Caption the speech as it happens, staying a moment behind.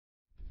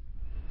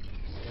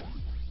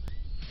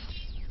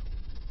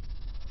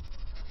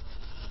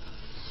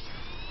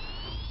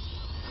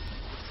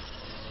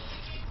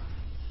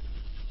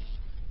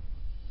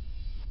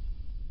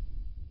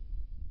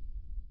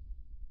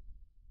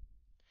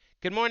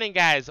Good morning,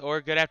 guys, or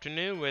good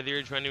afternoon, whether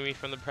you're joining me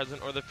from the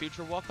present or the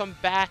future. Welcome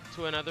back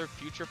to another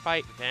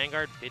FutureFight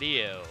Vanguard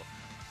video.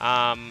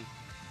 Um,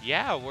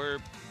 yeah, we're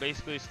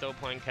basically still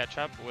playing catch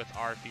up with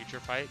our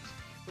future fights,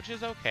 which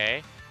is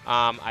okay.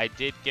 I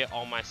did get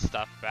all my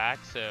stuff back,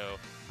 so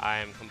I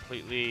am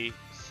completely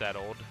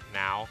settled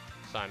now.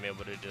 So I'm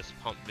able to just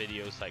pump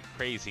videos like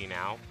crazy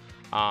now.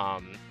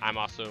 I'm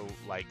also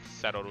like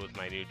settled with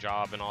my new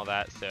job and all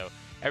that, so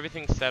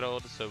everything's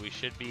settled. So we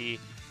should be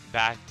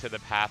back to the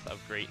path of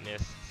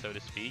greatness, so to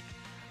speak.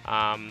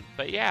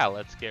 But yeah,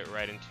 let's get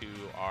right into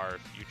our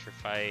future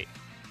fight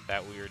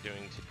that we are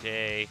doing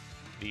today.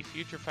 The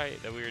future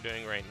fight that we are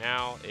doing right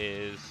now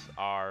is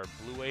our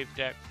Blue Wave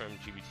deck from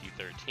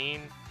G-BT13.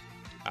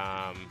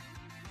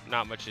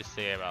 Not much to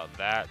say about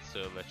that,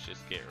 so let's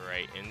just get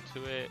right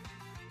into it.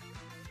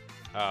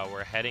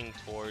 We're heading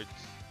towards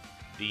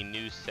the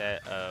new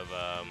set of,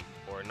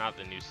 or not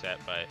the new set,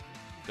 but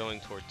going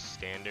towards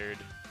standard.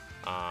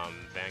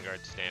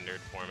 Vanguard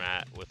standard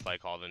format with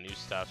like all the new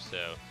stuff,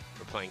 so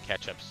we're playing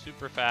catch up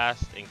super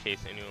fast in case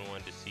anyone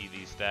wanted to see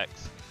these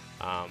decks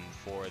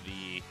for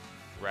the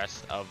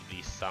rest of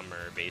the summer.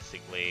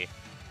 Basically,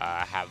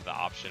 have the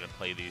option to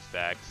play these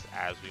decks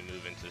as we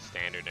move into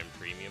standard and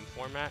premium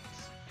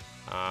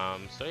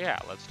formats. So yeah,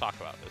 let's talk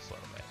about this a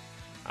little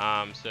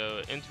bit.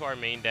 So into our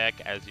main deck,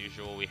 as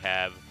usual, we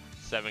have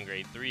 7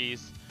 grade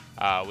 3s.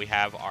 We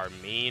have our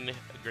main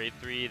grade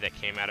 3 that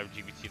came out of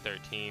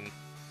G-BT13,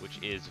 which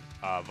is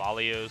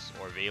Valios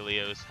or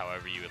Valios,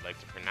 however you would like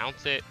to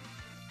pronounce it.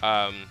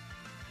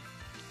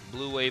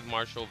 Blue Wave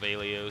Marshal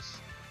Valios,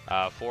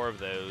 4 of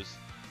those.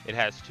 It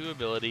has 2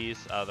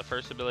 abilities. The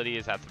first ability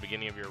is at the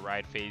beginning of your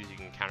ride phase, you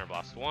can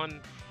counterblast 1.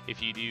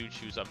 If you do,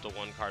 choose up to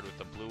 1 card with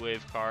the Blue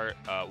Wave card,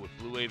 with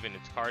Blue Wave in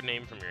its card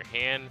name from your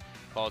hand.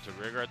 Call it to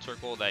Rearguard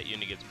Circle. That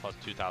unit gets plus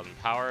 2,000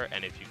 power,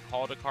 and if you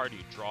called a card, you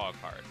draw a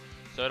card.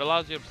 So it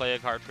allows you to play a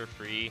card for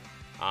free.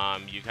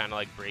 You kind of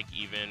like break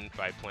even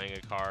by playing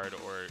a card,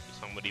 or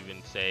some would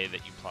even say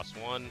that you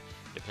 +1.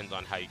 Depends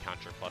on how you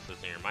count your pluses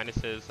and your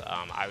minuses.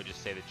 I would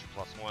just say that you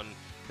 +1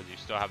 because you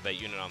still have that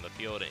unit on the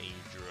field and you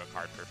drew a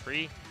card for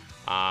free.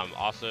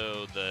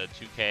 Also, the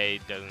 2K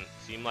doesn't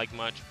seem like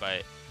much,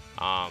 but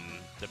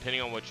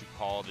depending on what you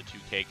call, the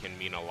 2K can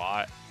mean a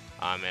lot,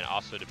 and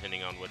also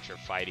depending on what you're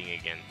fighting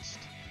against.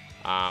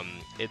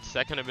 Its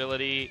second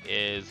ability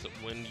is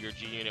when your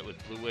G unit with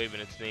Blue Wave in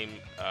its name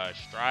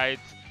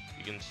strides,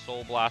 you can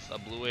Soul Blast a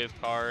Blue Wave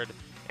card,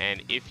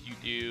 and if you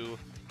do,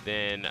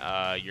 then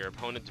your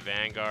opponent's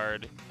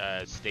Vanguard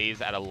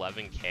stays at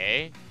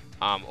 11k,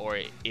 or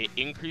it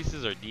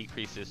increases or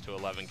decreases to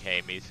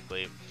 11k,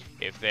 basically.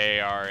 If they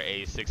are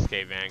a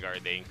 6k Vanguard,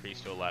 they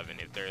increase to 11.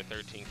 If they're a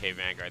 13k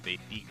Vanguard, they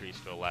decrease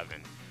to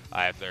 11.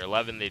 If they're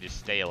 11, they just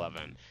stay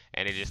 11.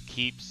 And it just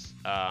keeps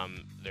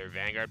their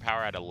Vanguard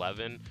power at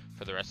 11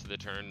 for the rest of the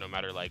turn, no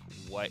matter like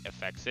what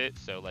affects it.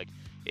 So like,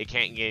 it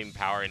can't gain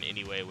power in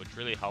any way, which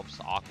really helps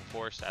Aqua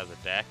Force as a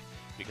deck,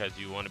 because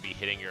you want to be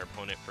hitting your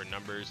opponent for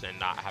numbers and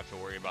not have to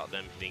worry about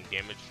them hitting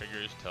damage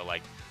triggers to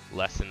like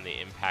lessen the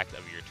impact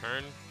of your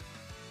turn.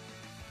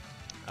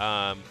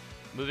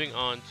 Moving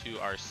on to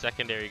our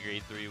secondary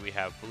grade 3, we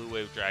have Blue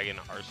Wave Dragon,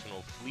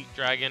 Arsenal Fleet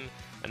Dragon,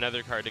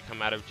 another card to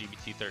come out of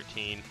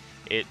G-BT13.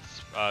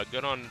 It's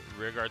good on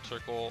Rearguard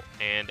Circle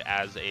and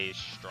as a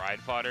stride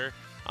fodder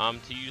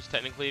to use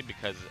technically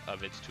because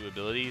of its 2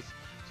 abilities.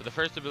 So the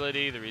first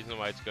ability, the reason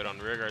why it's good on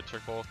Rearguard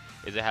Circle,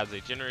 is it has a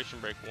Generation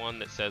Break 1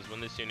 that says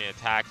when this unit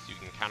attacks, you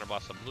can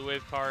counterblast a Blue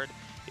Wave card.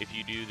 If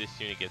you do, this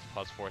unit gets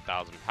plus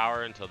 4,000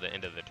 power until the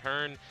end of the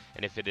turn,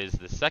 and if it is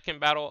the second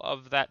battle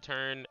of that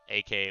turn,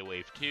 aka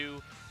Wave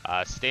 2,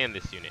 stand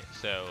this unit.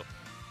 So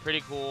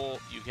pretty cool.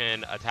 You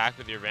can attack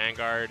with your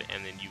Vanguard,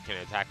 and then you can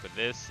attack with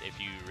this if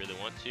you really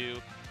want to,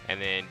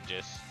 and then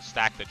just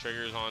stack the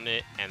triggers on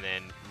it, and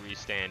then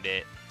restand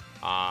it,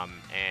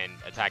 and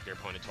attack your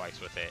opponent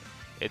twice with it.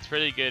 It's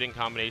pretty good in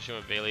combination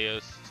with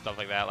Valios, stuff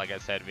like that. Like I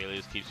said,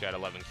 Valios keeps you at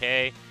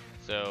 11k,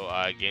 so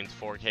it gains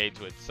 4k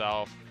to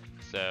itself.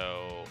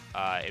 So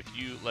if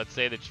you, let's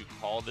say that you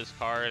call this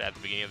card at the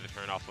beginning of the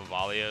turn off of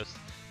Valios,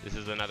 this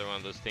is another one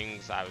of those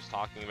things I was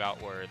talking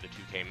about where the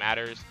 2k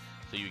matters.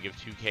 So you give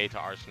 2k to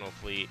Arsenal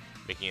Fleet,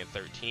 making it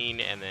 13,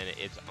 and then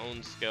its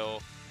own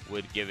skill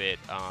would give it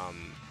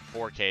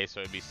 4k, so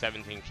it'd be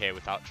 17k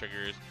without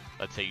triggers.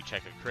 Let's say you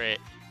check a crit,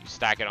 you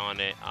stack it on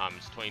it,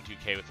 it's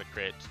 22k with a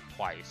crit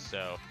twice.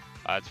 So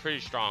it's pretty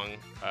strong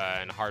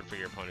and hard for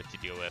your opponent to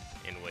deal with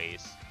in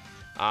ways.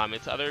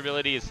 Its other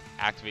ability is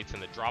activates in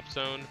the drop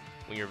zone.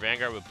 When your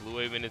Vanguard with Blue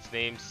Wave in its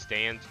name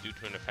stands due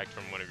to an effect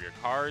from one of your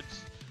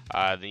cards,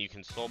 then you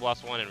can Soul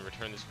Blast 1 and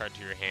return this card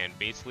to your hand,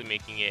 basically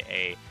making it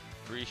a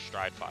free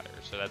stride fodder.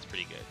 So that's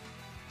pretty good.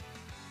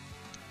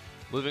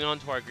 Moving on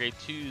to our grade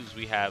 2s,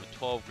 we have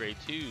 12 grade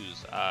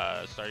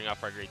 2s. Starting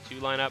off our grade 2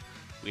 lineup,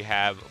 we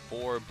have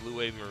 4 Blue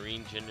Wave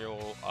Marine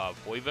General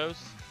Fuevos,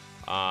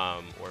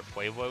 or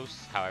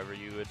Fuevos, however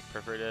you would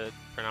prefer to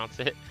pronounce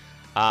it.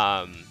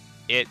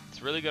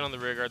 It's really good on the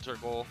Rearguard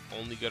Circle,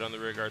 only good on the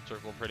Rearguard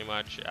Circle pretty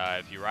much.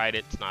 If you ride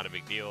it, it's not a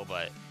big deal,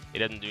 but it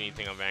doesn't do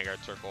anything on Vanguard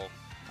Circle.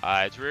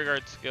 Its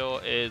rearguard skill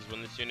is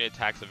when this unit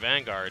attacks a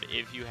Vanguard.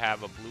 If you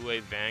have a blue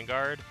wave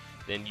Vanguard,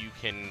 then you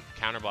can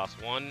counter boss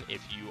 1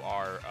 if you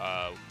are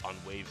on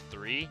wave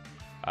 3.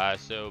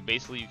 So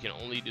basically you can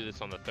only do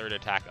this on the 3rd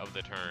attack of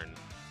the turn.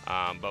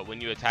 But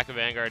when you attack a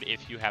Vanguard,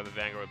 if you have a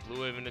Vanguard with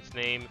blue wave in its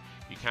name,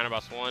 you counter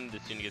boss 1,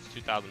 this unit gets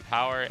 2000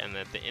 power, and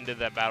at the end of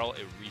that battle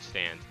it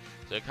restands.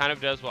 So it kind of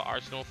does what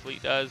Arsenal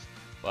Fleet does,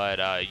 but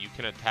you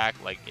can attack,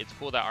 like, it's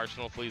cool that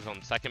Arsenal Fleet is on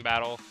the 2nd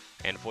battle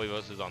and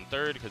Foivos is on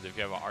 3rd, because if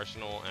you have an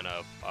Arsenal and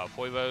a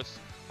Foivos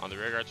on the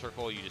rearguard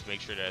circle, you just make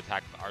sure to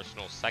attack with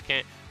Arsenal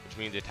 2nd, which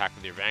means attack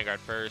with your Vanguard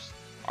 1st,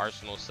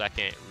 Arsenal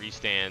 2nd,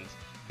 restands,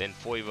 then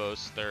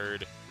Foivos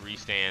 3rd,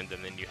 restands,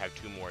 and then you have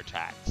 2 more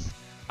attacks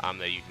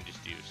that you can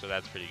just do, so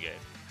that's pretty good.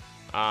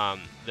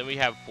 Then we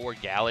have 4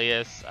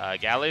 Gallius.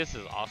 Gallius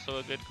is also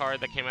a good card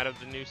that came out of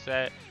the new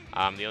set.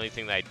 The only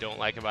thing that I don't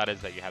like about it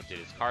is that you have to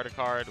discard a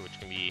card, which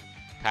can be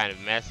kind of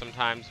mess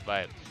sometimes,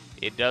 but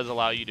it does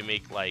allow you to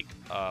make like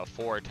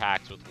 4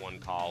 attacks with 1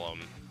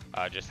 column,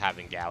 just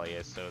having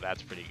Gallius, so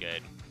that's pretty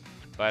good.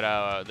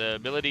 But the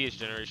ability is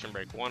Generation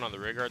Break 1 on the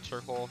rearguard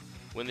circle.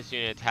 When this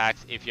unit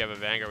attacks, if you have a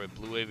Vanguard with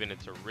blue wave in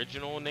its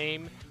original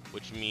name,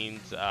 which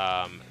means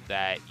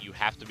that you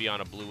have to be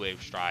on a blue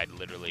wave stride,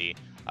 literally.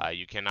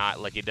 You cannot,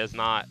 like, it does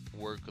not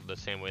work the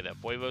same way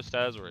that Foivos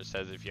does, where it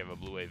says if you have a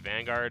blue wave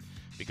Vanguard,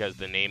 because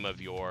the name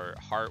of your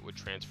heart would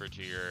transfer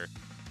to your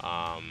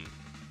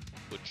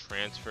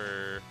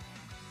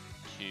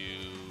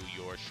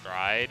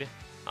stride.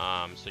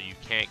 So you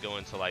can't go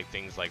into like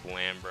things like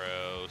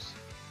Lambros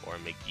or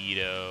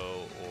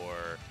Megiddo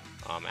or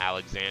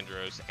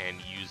Alexandros and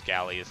use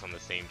Gallius on the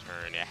same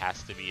turn. It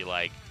has to be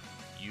like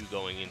you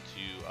going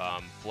into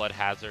Flood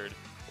Hazard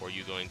or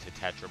you going to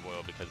Tetra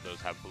Boil, because those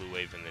have blue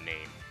wave in the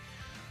name.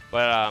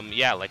 But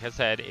yeah, like I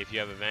said, if you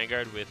have a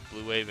Vanguard with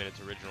blue wave in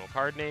its original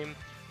card name,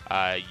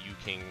 you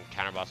can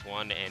counter boss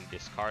 1 and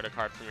discard a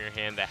card from your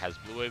hand that has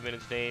blue wave in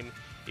its name.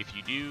 If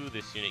you do,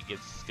 this unit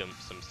gets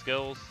some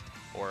skills,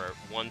 or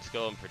 1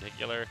 skill in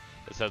particular.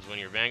 It says when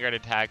your Vanguard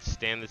attacks,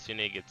 stand this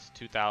unit, gets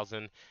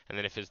 2000, and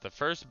then if it's the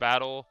first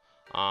battle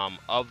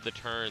of the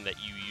turn that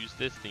you use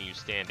this, then you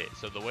stand it.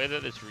 So the way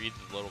that this reads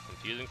is a little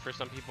confusing for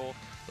some people.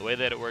 The way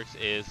that it works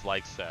is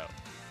like so.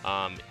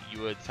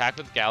 You would attack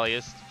with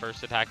Gallius,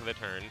 first attack of the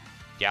turn.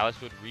 Gallius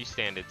would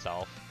restand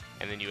itself,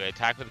 and then you would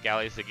attack with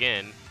Gallius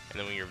again, and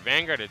then when your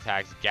Vanguard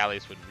attacks,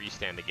 Gallius would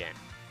restand again,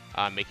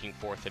 making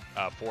 4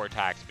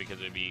 attacks, because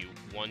it would be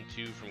 1,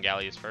 2 from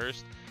Gallius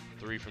first,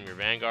 3 from your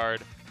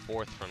Vanguard,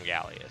 4th from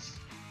Gallius.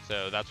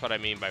 So that's what I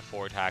mean by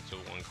 4 attacks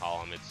with 1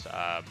 column. It's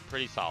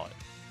pretty solid.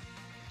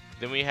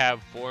 Then we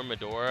have 4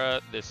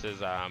 Medora. This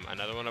is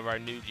another one of our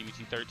new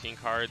G-BT13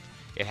 cards.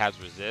 It has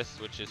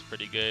resist, which is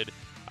pretty good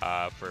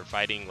for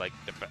fighting like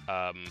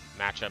the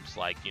matchups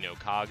like, you know,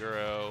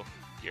 Kagero,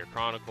 Gear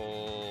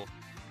Chronicle,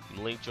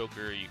 Link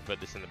Joker. You can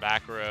put this in the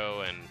back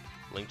row, and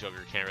Link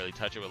Joker can't really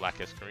touch it with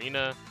Lacus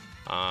Karina.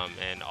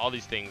 And all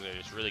these things are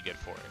just really good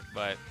for it.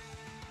 But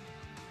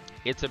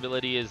its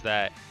ability is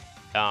that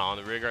on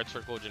the rearguard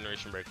circle,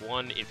 Generation Break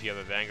 1, if you have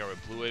a Vanguard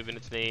with blue wave in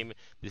its name,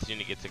 this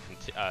unit gets 2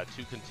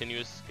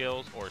 continuous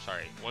skills, or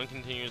sorry, 1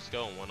 continuous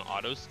skill and 1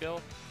 auto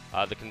skill.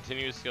 The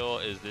continuous skill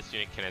is this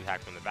unit can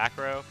attack from the back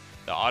row.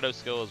 The auto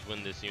skill is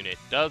when this unit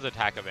does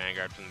attack a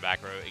Vanguard from the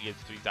back row, it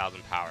gets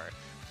 3000 power.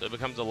 So it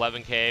becomes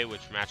 11k,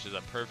 which matches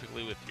up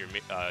perfectly with your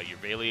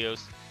Valios,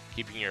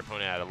 keeping your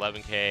opponent at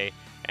 11k,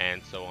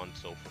 and so on and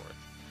so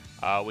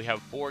forth. We have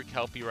 4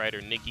 Kelpie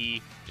Rider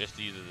Nikki, just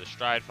to use as a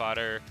stride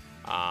fodder.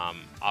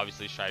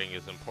 Obviously striding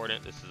is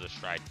important. This is a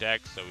stride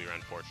deck, so we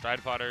run 4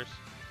 stride fodders.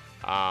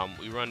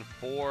 We run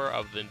 4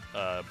 of the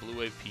Blue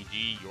Wave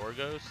PG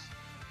Yorgos.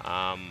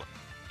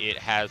 It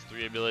has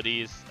 3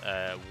 abilities.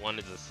 1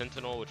 is a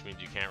Sentinel, which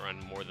means you can't run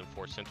more than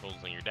 4 Sentinels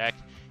in your deck.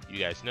 You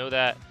guys know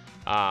that.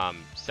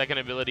 Second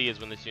ability is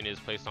when this unit is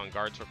placed on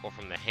guard circle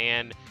from the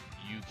hand,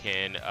 you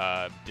can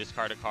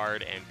discard a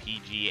card and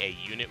PG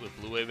a unit with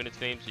blue wave in its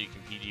name, so you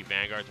can PG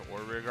Vanguards or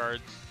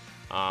Rearguards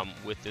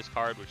with this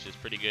card, which is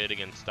pretty good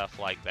against stuff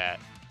like that.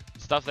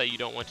 Stuff that you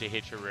don't want to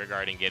hit your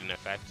Rearguard and get an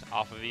effect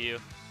off of you.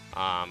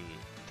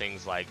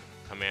 Things like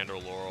Commander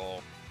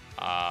Laurel,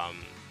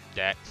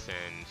 Dex,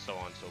 and so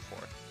on and so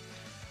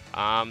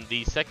forth.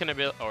 The second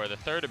ability, or the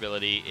third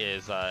ability,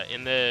 is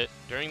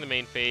during the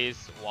main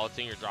phase, while it's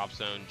in your drop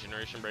zone,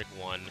 Generation Break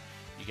 1,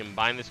 you can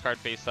bind this card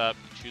face up,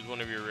 choose one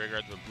of your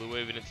Rearguards with blue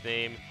wave in its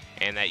name,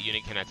 and that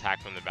unit can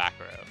attack from the back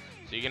row.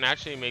 So you can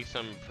actually make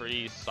some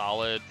pretty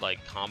solid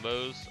like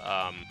combos,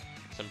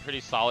 some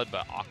pretty solid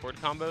but awkward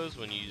combos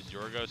when you use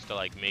Yorgos to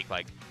like make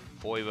like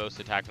Foivos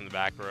attack from the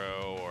back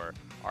row or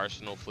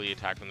Arsenal Fleet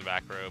attack from the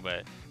back row,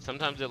 but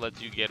sometimes it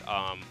lets you get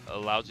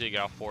allows you to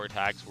get off 4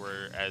 attacks,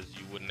 whereas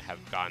you wouldn't have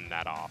gotten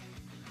that off.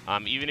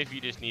 Even if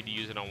you just need to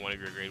use it on one of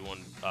your grade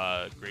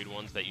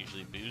 1s that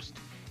usually boost,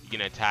 you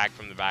can attack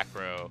from the back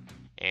row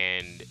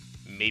and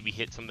maybe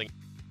hit something.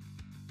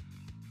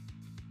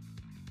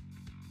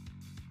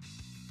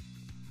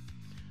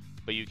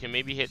 But you can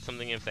maybe hit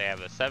something if they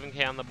have a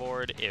 7k on the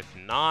board. If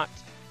not,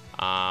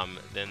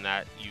 then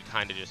that you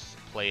kind of just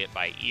play it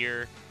by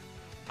ear.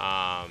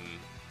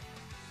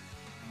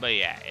 But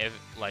yeah,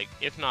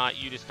 if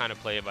not, you just kind of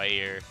play it by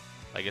ear.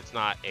 Like, it's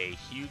not a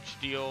huge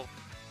deal.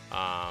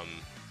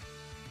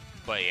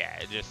 But yeah,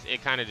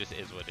 it kind of just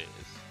is what it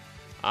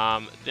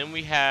is. Then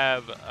we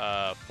have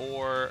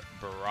 4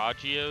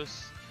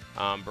 Baragios.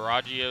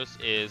 Baragios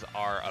is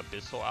our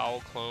Abyssal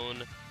Owl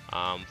clone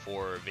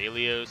for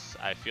Velios.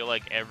 I feel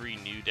like every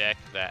new deck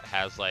that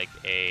has like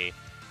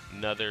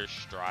another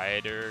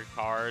Strider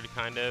card,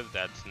 kind of,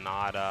 that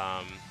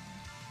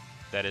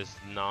is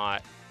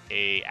not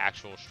a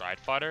actual Stride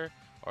fodder,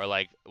 or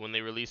like when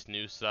they release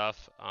new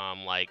stuff,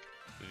 like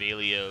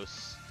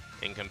Velios,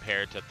 and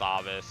compared to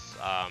Thavis,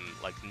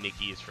 like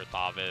Nikki's for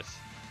Thavis.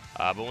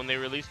 But when they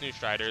release new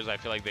Striders, I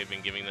feel like they've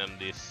been giving them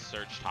this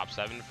search top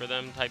 7 for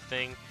them type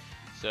thing.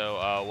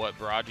 So what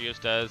Baragios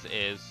does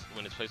is,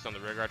 when it's placed on the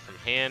rear guard from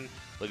hand,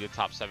 look at the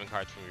top 7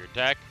 cards from your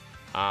deck,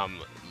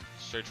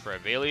 search for a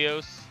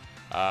Velios,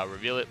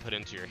 reveal it, put it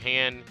into your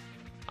hand,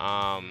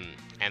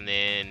 and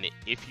then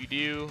if you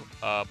do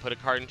put a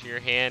card into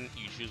your hand,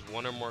 you choose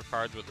 1 or more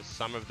cards with the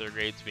sum of their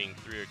grades being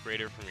 3 or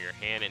greater from your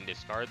hand and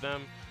discard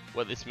them.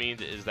 What this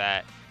means is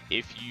that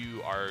if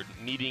you are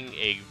needing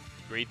a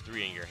grade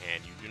 3 in your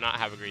hand, you do not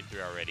have a grade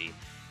 3 already,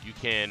 you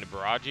can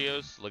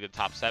Baragios, look at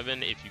top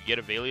 7. If you get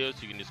a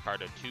Velios, you can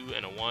discard a 2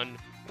 and a 1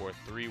 or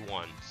 3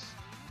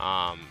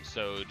 1s.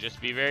 So just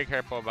be very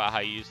careful about how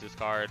you use this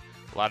card.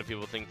 A lot of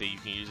people think that you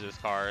can use this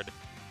card,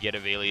 get a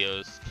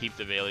Velios, keep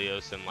the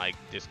Velios, and like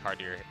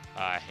discard your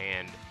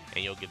hand,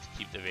 and you'll get to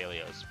keep the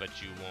Velios, but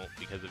you won't,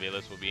 because the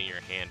Velios will be in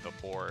your hand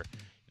before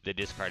the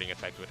discarding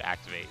effect would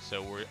activate.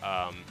 So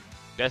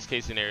best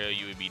case scenario,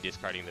 you would be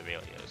discarding the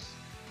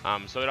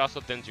Velios. So it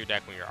also thins your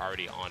deck when you're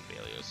already on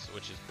Velios,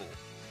 which is cool.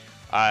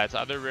 Its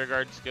other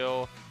rearguard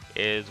skill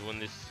is when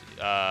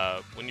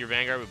your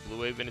Vanguard with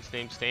Blue Wave in its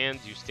name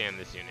stands, you stand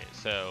this unit.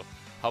 So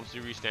helps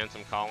you restand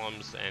some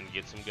columns and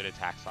get some good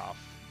attacks off.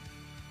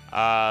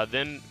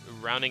 Then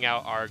rounding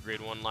out our grade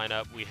 1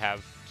 lineup, we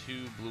have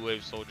 2 Blue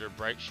Wave Soldier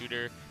Bright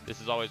Shooter. This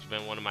has always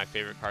been one of my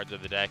favorite cards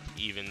of the deck,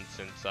 even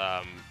since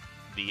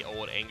the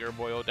old Anger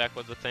Boil deck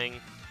was a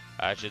thing.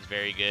 It's just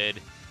very good.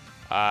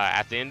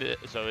 At the end,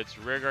 so its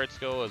rearguard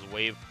skill is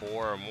wave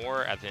 4 or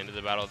more. At the end of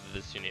the battle,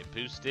 this unit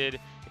boosted.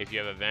 If you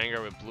have a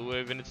Vanguard with Blue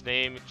Wave in its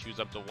name, choose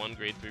up to 1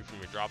 grade 3 from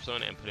your drop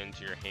zone and put it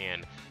into your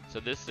hand. So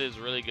this is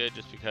really good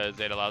just because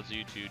it allows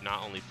you to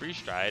not only free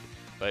stride,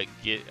 but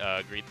get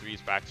grade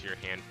 3s back to your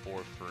hand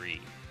for free.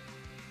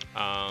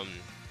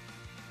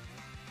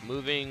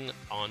 Moving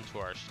on to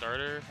our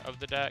starter of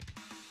the deck,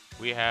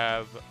 we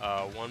have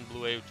 1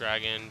 Blue Wave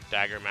Dragon,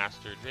 Dagger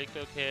Master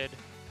Draco Kid.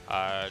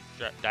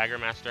 Dagger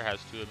Master has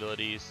 2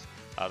 abilities.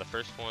 The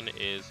first one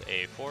is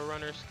a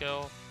Forerunner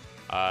skill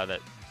that,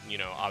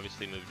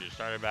 obviously moves your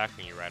starter back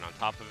when you ride on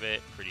top of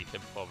it. Pretty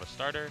typical of a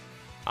starter.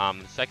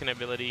 The second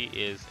ability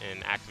is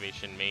an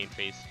activation main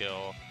phase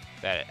skill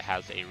that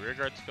has a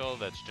rearguard skill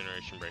that's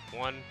Generation Break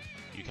 1.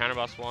 You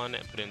counterboss 1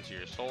 and put it into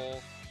your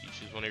soul. You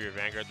choose one of your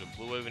Vanguards with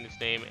Blue Wave in its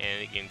name,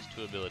 and it gains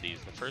 2 abilities.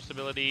 The first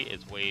ability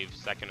is wave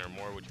 2nd or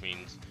more, which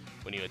means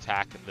when you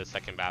attack the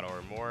 2nd battle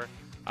or more,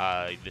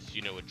 this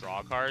unit would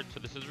draw a card. So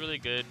this is really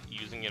good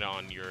using it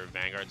on your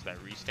Vanguards that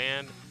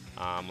restand,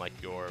 like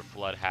your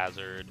Flood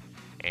Hazard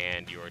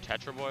and your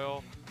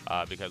Tetraboil,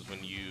 because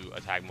when you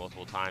attack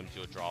multiple times,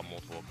 you'll draw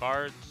multiple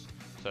cards.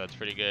 So that's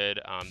pretty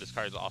good. This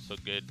card is also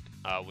good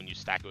when you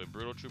stack it with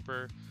Brutal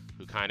Trooper,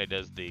 who kind of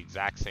does the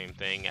exact same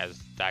thing as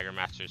Dagger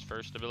Master's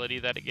first ability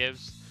that it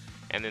gives.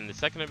 And then the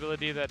second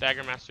ability that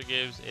Dagger Master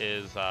gives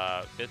is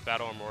 5th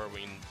battle or more.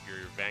 When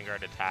your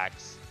Vanguard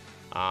attacks,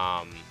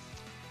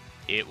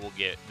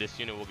 this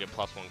unit will get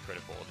 +1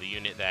 critical, the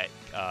unit that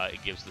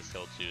it gives the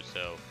skill to.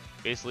 So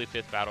basically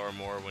 5th battle or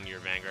more, when your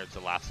Vanguard's the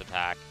last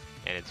attack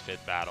and it's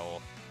 5th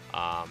battle,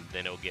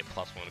 then it'll get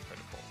 +1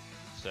 critical.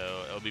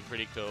 So it'll be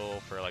pretty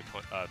cool for like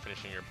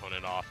finishing your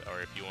opponent off,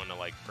 or if you want to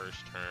like first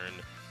turn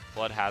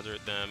Flood Hazard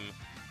them,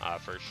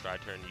 first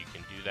stride turn, you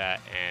can do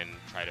that and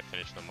try to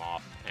finish them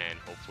off, and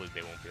hopefully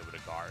they won't be able to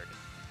guard.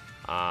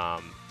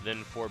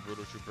 Then for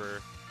Brutal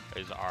Trooper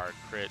is our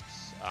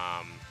crits.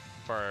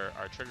 For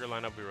our trigger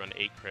lineup, we run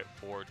 8 crit,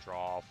 4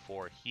 draw,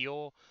 4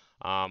 heal.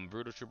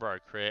 Brutal Trooper, our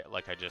crit,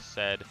 like I just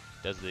said,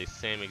 does the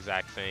same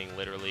exact thing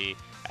literally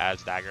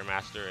as Dagger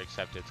Master,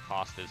 except its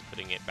cost is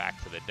putting it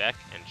back to the deck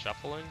and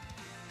shuffling.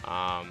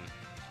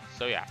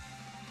 So yeah.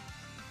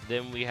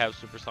 Then we have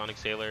Supersonic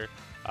Sailor.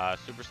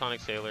 Supersonic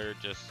Sailor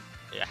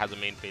it has a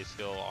main phase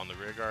skill on the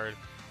rear guard.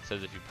 It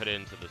says if you put it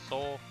into the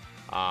soul,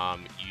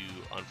 you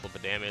unflip the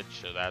damage,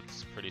 so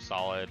that's pretty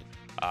solid.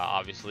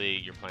 Obviously,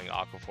 you're playing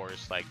Aqua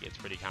Force, like it's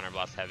pretty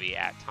counterblast heavy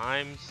at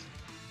times.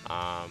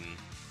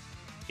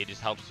 It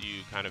just helps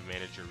you kind of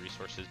manage your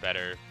resources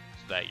better,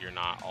 so that you're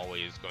not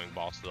always going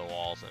balls to the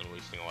walls and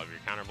wasting all of your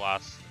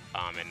counterblasts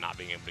and not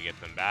being able to get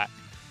them back.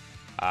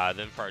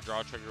 Then for our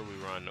draw trigger, we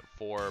run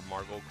 4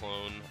 Margot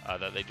clone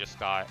that they just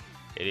got.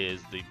 It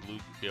is the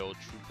Bluegill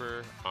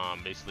Trooper.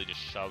 Basically just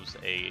shove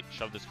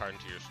this card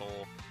into your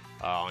soul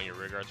on your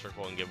rearguard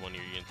circle and give one of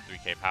your units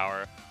 3k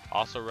power.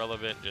 Also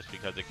relevant just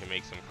because it can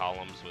make some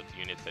columns with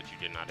units that you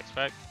did not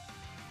expect.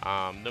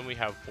 Then we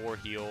have 4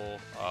 heal,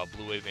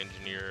 Blue Wave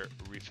Engineer,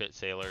 Refit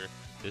Sailor.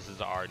 This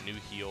is our new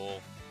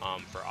heal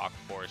for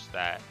Aquaforce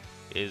that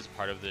is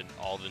part of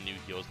all the new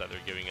heals that they're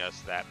giving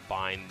us that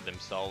bind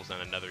themselves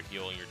and another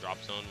heal in your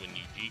drop zone when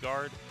you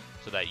G-Guard,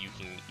 so that you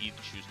can either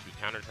choose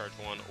to countercharge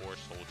one or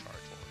soul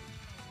charge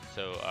one.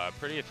 So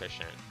pretty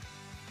efficient.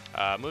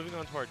 Moving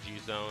on to our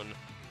G-Zone,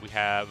 we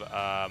have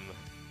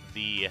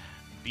the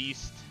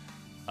Beast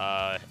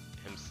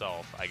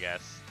himself, I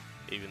guess,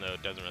 even though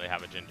it doesn't really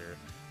have a gender.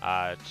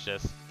 It's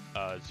just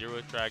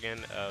Zero Dragon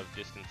of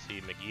Distance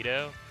C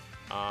Megiddo.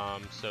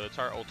 So it's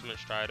our ultimate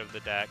stride of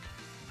the deck.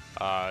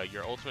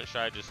 Your ultimate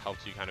stride just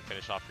helps you kind of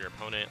finish off your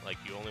opponent. Like,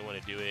 you only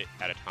want to do it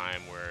at a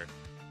time where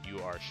you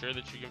are sure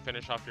that you can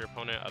finish off your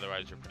opponent,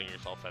 otherwise you're putting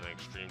yourself at an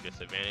extreme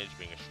disadvantage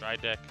being a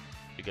stride deck,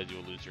 because you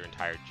will lose your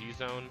entire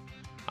G-Zone.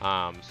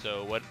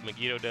 So what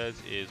Megiddo does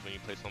is when you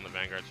place on the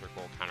Vanguard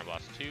circle,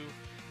 counterblast 2.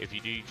 If you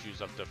do, you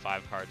choose up to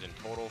 5 cards in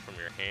total from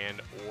your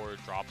hand or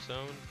drop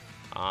zone,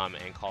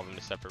 and call them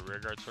to separate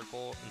rearguard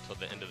circle. Until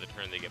the end of the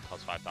turn, they get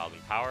plus 5,000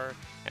 power,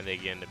 and they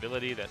get an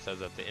ability that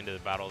says at the end of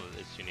the battle that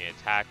this unit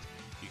attacked,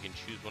 you can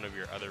choose one of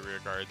your other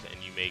rearguards and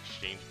you may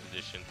exchange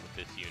positions with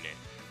this unit.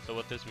 So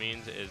what this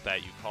means is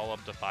that you call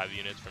up to 5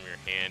 units from your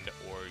hand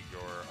or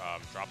your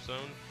drop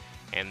zone,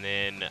 and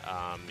then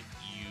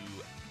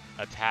you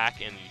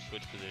attack and you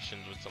switch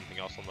positions with something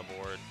else on the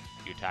board.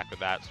 You attack with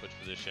that, switch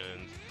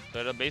positions. So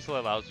it basically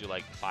allows you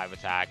like 5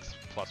 attacks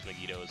plus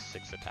Megiddo's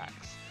 6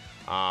 attacks.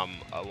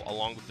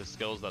 Along with the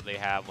skills that they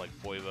have, like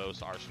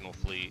Foivos, Arsenal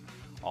Fleet,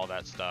 all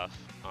that stuff,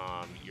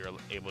 you're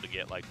able to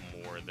get like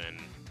more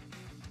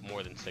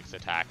than 6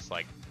 attacks,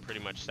 like pretty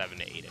much 7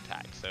 to 8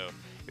 attacks. So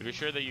if you're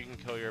sure that you can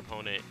kill your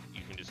opponent,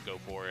 you can just go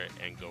for it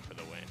and go for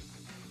the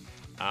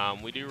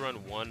win. We do run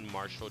 1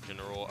 Martial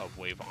General of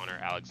Wave Honor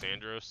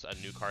Alexandros, a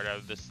new card out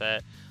of this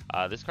set.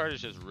 This card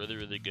is just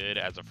really good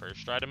as a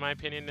first stride in my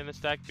opinion in this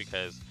deck,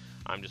 because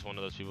I'm just one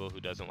of those people who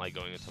doesn't like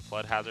going into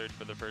Flood Hazard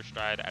for the first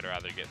stride. I'd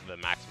rather get the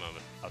maximum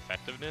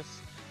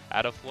effectiveness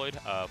out of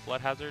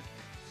Flood Hazard.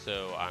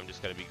 So I'm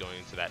just going to be going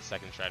into that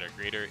second stride or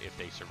greater if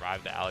they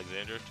survive the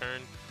Alexandros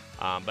turn.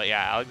 But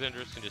yeah,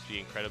 Alexandros can just be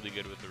incredibly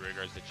good with the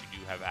rearguards that you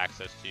do have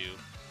access to.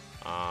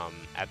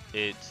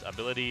 Its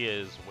ability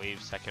is wave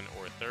 2nd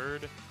or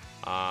 3rd.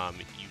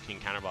 You can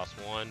counterboss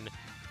 1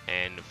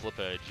 and flip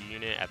a G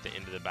unit at the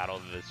end of the battle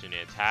that this unit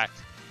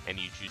attacked, and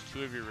you choose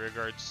 2 of your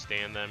rearguards,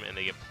 stand them, and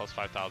they get plus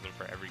 5,000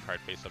 for every card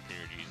face up in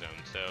your G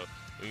zone. So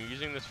when you're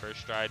using this first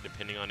stride,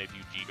 depending on if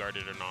you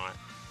G-guarded or not,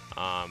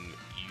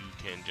 you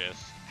can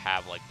just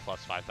have like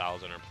plus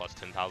 5,000 or plus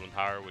 10,000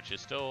 power, which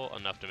is still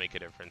enough to make a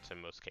difference in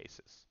most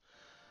cases.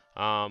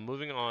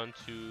 Moving on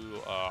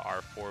to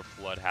our 4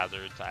 Flood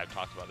Hazards. I've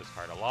talked about this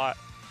card a lot.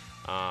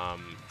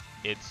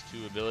 Its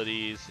 2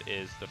 abilities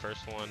is, the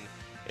first one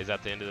is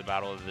at the end of the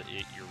battle,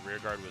 your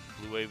rearguard with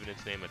Blue Wave in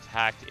its name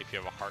attacked. If you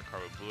have a heart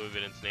card with Blue Wave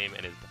in its name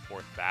and is the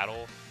 4th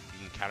battle,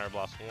 you can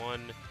counterblast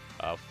 1,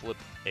 flip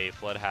a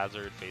Flood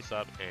Hazard face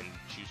up, and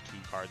choose 2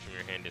 cards from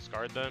your hand,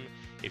 discard them.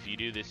 If you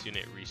do, this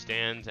unit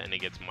restands and it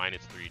gets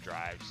 -3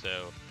 drive.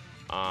 So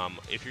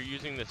if you're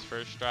using this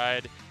first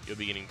stride, you'll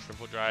be getting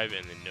triple drive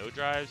and then no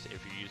drives.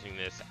 If you're using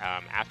this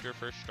after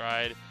first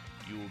stride,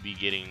 you will be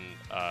getting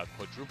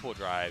quadruple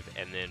drive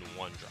and then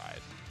 1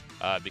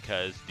 drive.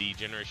 Because the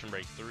Generation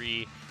Break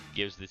 3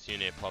 gives this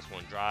unit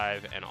 +1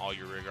 drive, and all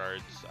your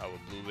rearguards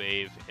with Blue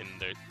Wave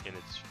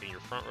in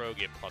your front row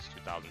get plus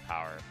 2,000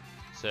 power.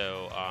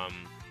 So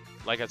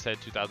like I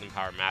said, 2,000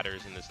 power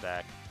matters in this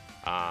deck.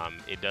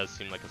 It does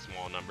seem like a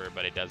small number,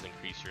 but it does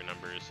increase your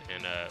numbers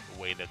in a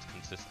way that's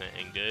consistent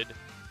and good.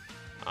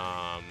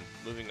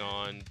 Moving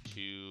on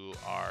to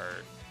our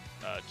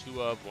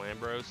 2 of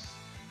Lambros.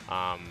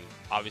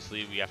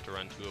 Obviously we have to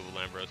run 2 of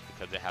Lambros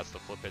because it has to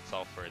flip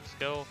itself for its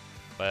skill,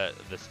 but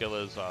the skill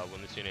is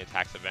when this unit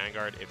attacks a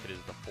Vanguard, if it is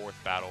the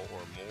 4th battle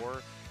or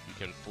more, you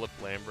can flip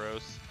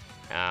Lambros,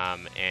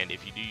 and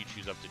if you do, you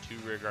choose up to 2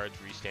 rearguards,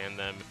 restand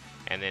them,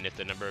 and then if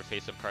the number of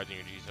face-up cards in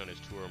your G-Zone is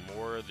 2 or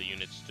more, the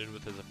unit stood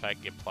with his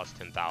effect get plus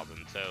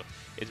 10,000. So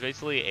it's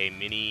basically a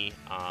mini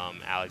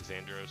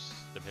Alexandros,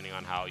 depending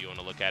on how you want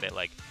to look at it.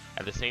 Like,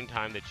 at the same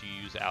time that you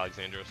use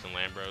Alexandros and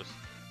Lambros,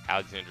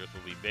 Alexandros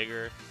will be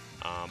bigger,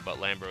 but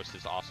Lambros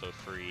is also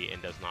free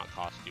and does not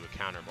cost you a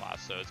counterblast.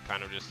 So it's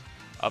kind of just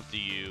up to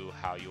you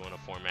how you want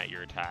to format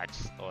your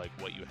attacks, like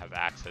what you have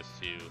access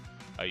to.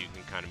 You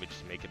can kind of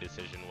just make a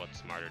decision what's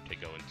smarter to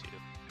go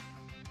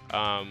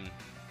into.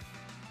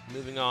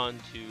 Moving on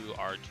to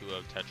our 2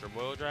 of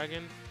Tetraboil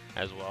Dragon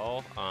as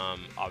well.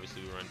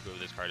 Obviously we run 2 of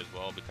this card as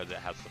well because it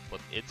has to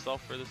flip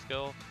itself for the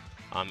skill.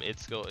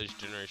 Its skill is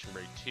Generation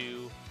Break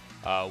 2.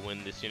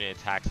 When this unit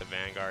attacks a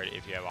Vanguard,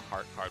 if you have a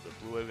heart card with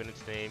Blue Wave in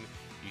its name,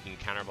 you can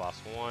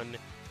counterblast 1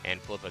 and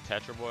flip a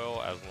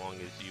Tetraboil as long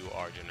as you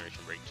are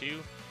Generation Break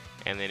 2.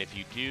 And then if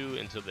you do,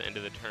 until the end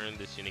of the turn,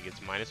 this unit gets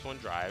 -1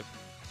 drive.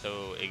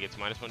 So it gets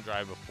 -1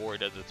 drive before it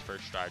does its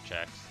first stride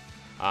checks.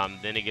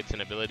 Then it gets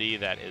an ability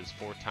that is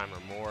 4th time or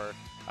more.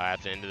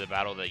 At the end of the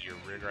battle that your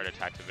rearguard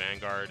attacks a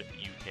Vanguard,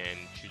 you can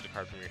choose a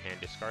card from your hand,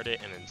 discard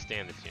it, and then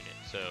stand this unit.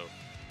 So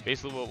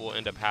Basically what will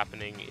end up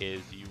happening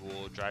is you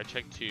will drive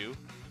check 2,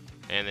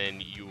 and then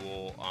you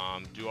will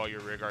do all your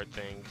rearguard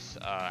things.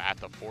 At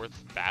the 4th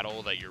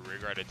battle that your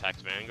rearguard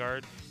attacks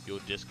Vanguard, you'll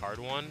discard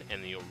 1,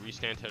 and then you'll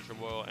restand Tetra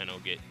Boil, and it'll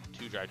get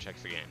 2 drive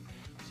checks again.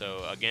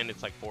 So again,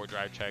 it's like 4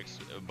 drive checks,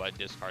 but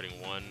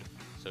discarding 1,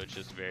 so it's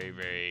just very,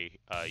 very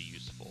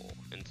useful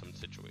in some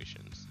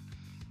situations.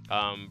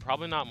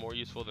 Probably not more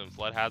useful than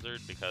Flood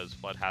Hazard, because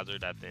Flood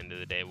Hazard at the end of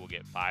the day will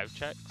get 5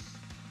 checks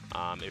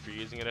if you're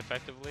using it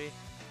effectively.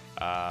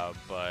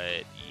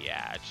 But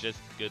yeah, it's just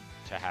good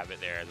to have it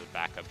there as a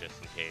backup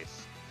just in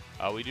case.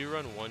 We do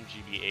run one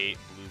GB8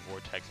 Blue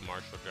Vortex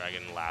Martial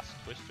Dragon Last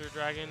Twister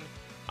Dragon.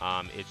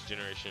 Its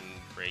Generation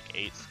Break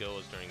 8 skill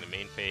is during the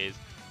main phase.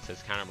 It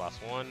says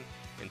counterblast 1.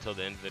 Until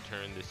the end of the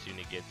turn, this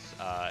unit gets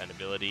an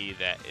ability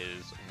that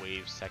is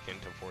wave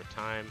 2nd to 4th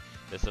time.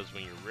 This says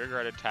when your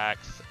rearguard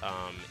attacks,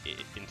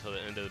 until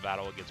the end of the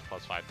battle, it gets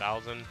plus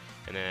 5,000.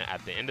 And then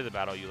at the end of the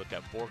battle, you look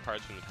at 4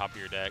 cards from the top of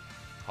your deck,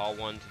 call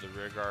 1 to the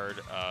rearguard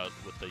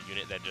with the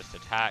unit that just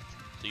attacked.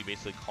 So you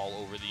basically call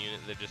over the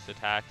unit that just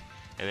attacked.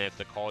 And then if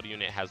the called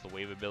unit has the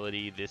wave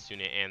ability, this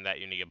unit and that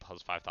unit get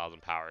plus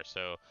 5,000 power.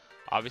 So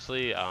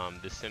obviously,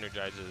 this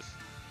synergizes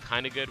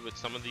kind of good with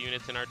some of the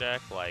units in our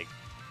deck, like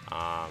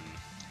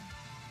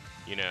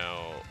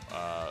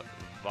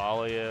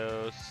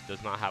Valios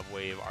does not have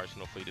wave,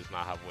 Arsenal Fleet does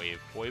not have wave,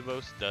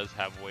 Foibos does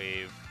have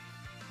wave,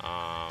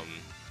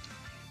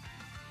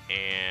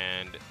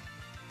 and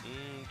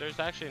there's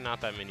actually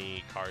not that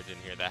many cards in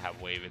here that have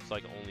wave. It's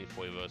like only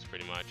Foibos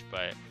pretty much,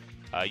 but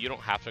you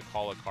don't have to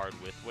call a card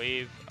with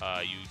wave,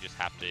 you just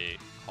have to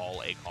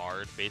call a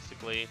card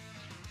basically,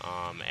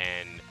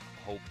 and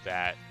hope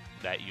that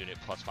that unit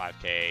plus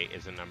 5k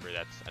is a number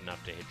that's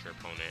enough to hit your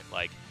opponent.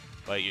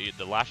 But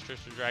the Last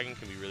Twister Dragon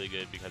can be really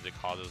good because it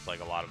causes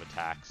like a lot of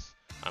attacks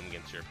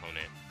against your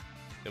opponent.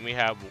 Then we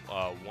have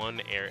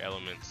one Air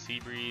Element Sea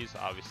Breeze,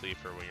 obviously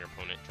for when your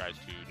opponent tries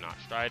to not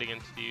stride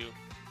against you.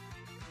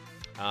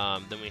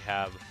 Then we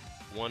have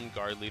one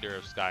Guard Leader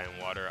of Sky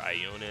and Water,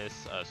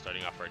 Ionis,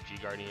 starting off our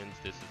G-Guardians.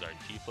 This is our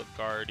G-Flip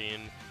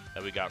Guardian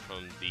that we got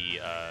from the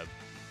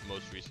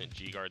most recent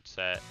G-Guard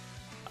set.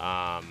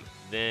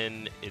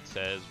 Then it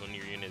says when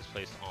your unit is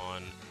placed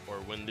on, or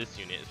when this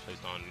unit is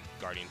placed on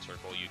Guardian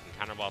Circle, you can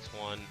counterboss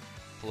 1,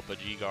 flip a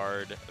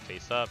G-Guard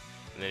face up,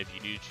 and then if you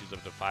do choose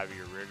up to 5 of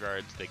your rear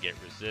guards, they get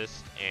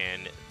resist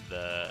and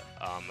the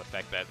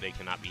effect that they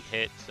cannot be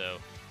hit. So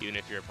even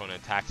if your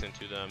opponent attacks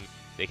into them,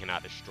 they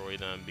cannot destroy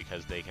them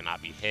because they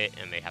cannot be hit,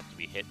 and they have to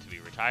be hit to be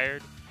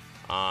retired.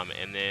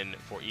 And then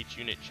for each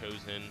unit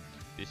chosen,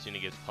 this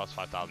unit gets plus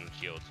 5,000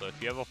 shield. So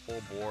if you have a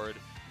full board,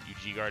 you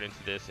G-Guard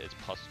into this, it's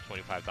plus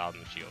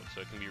 25,000 shield.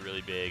 So it can be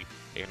really big.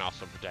 It can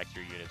also protect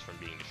your units from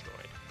being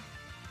destroyed.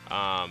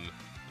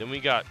 Then we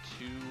got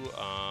 2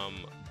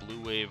 Blue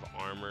Wave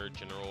Armor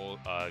General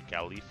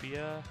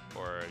Galifia,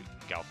 or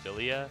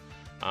Galphilia.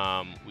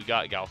 We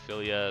got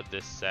Galphilia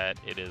this set.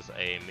 It is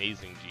an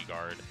amazing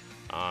G-Guard.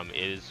 It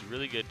is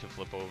really good to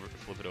flip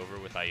it over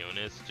with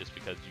Ionis, just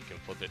because you can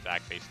flip it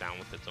back face down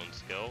with its own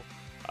skill.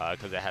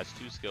 Because it has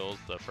 2 skills.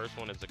 The first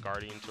one is a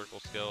Guardian Circle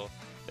skill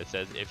that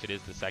says if it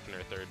is the 2nd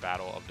or 3rd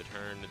battle of the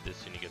turn,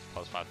 this unit gets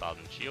plus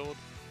 5,000 shield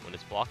when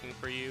it's blocking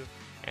for you.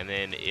 And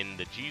then in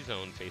the G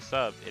zone face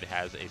up, it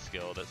has a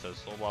skill that says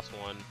Soul Blast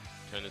 1,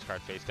 turn this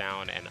card face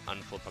down and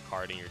unflip a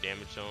card in your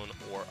damage zone,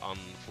 or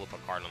unflip a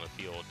card on the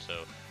field.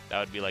 So that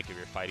would be like if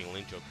you're fighting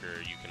Link Joker,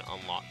 you can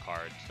unlock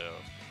cards. So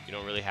you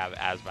don't really have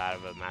as bad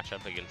of a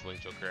matchup against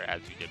Link Joker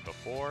as you did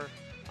before.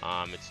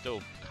 It's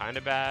still kind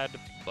of bad,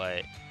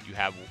 but you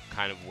have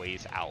kind of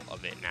ways out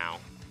of it now,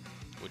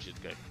 which is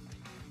good.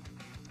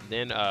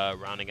 Then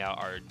rounding out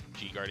our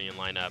G-Guardian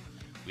lineup,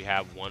 we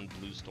have one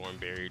Blue Storm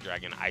Barrier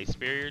Dragon, Ice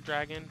Barrier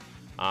Dragon.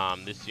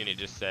 This unit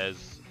just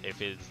says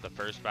if it's the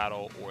 1st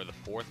battle or the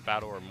 4th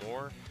battle or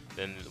more,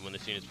 then when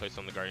this unit is placed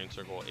on the Guardian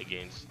Circle, it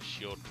gains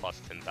shield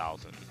plus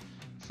 10,000.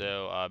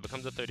 So it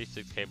becomes a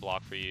 36k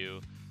block for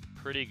you.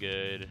 Pretty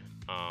good.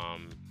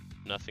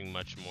 Nothing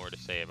much more to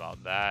say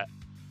about that.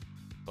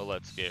 But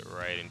let's get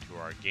right into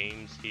our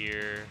games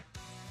here.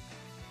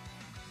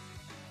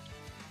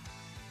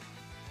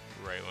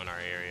 Right when our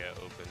area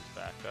opens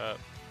back up.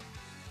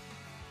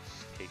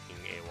 It's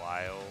taking a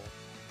while.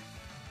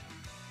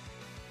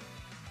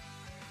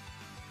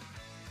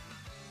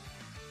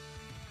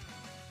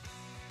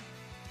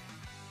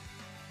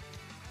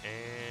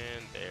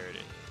 And there it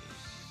is.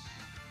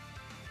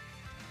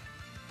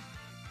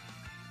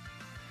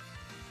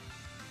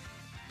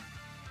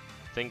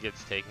 I think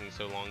it's taking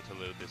so long to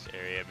load this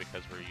area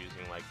because we're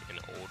using like an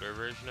older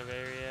version of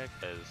area,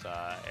 because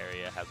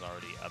area has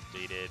already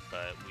updated,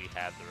 but we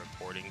had the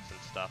recordings and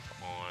stuff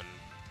on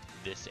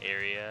this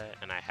area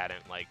and I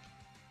hadn't like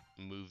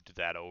moved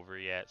that over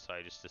yet, so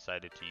I just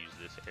decided to use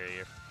this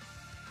area.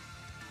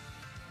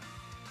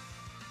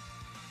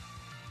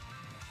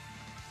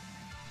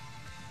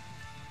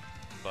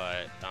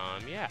 But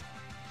yeah,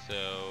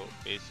 so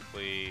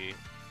basically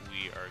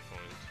we are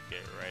going to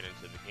get right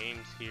into the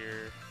games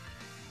here.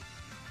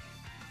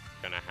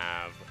 Gonna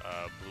have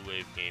Blue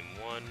Wave game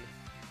 1.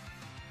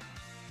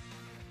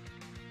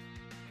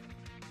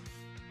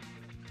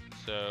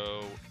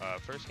 So,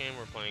 first game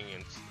we're playing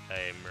against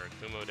a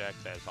Murakumo deck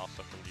that is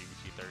also from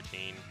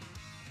G-BT13.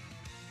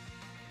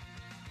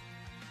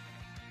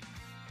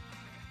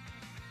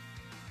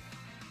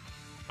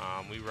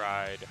 We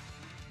ride,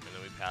 and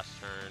then we pass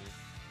turn.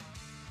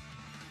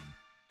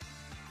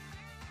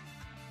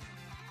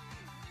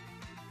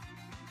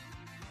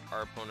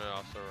 Our opponent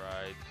also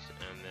rides,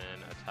 and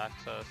then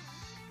attacks us.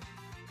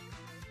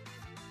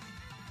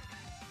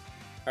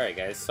 Alright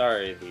guys,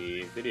 sorry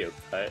the video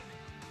cut.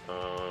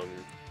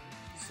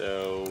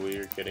 So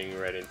we're getting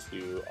right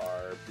into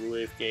our Blue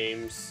Wave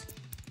games.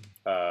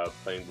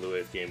 Playing Blue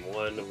Wave game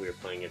 1, we were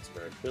playing against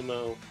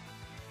Murakumo.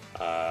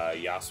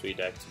 Yasui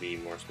deck to be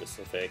more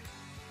specific.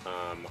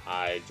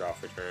 I draw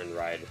for turn,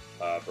 ride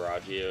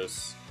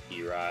Baragios.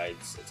 He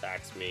rides,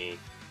 attacks me,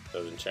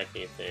 doesn't check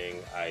anything.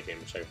 I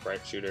damage check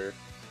Bright Shooter.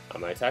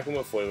 I attack him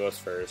with Foivos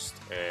first,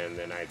 and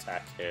then I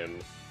attack him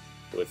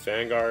with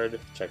Vanguard,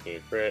 checking a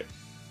crit.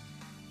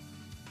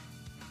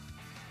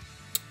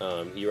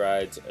 He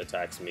rides,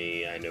 attacks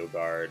me, I no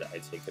guard, I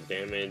take a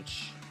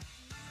damage.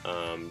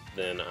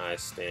 Then I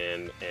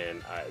stand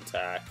and I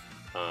attack.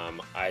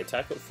 I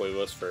attack with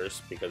Foivos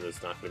first because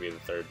it's not going to be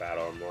the third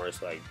battle or more,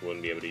 so I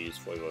wouldn't be able to use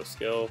Foivos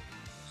skill.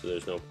 So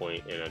there's no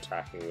point in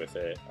attacking with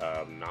it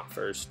not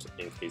first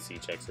in case he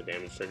checks a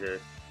damage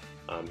trigger.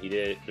 He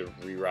did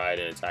re-ride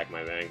and attack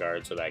my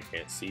Vanguard so that I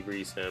can't Sea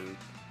Breeze him.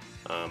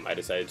 I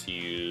decided to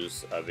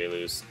use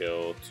Velu's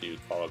skill to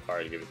call a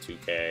card and give it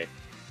 2k.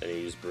 Then I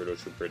used Brutal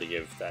Trooper to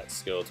give that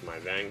skill to my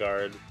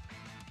Vanguard.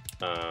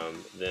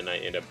 Then I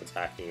end up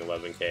attacking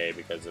 11k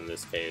because in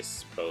this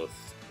case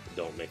both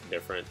don't make a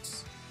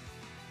difference.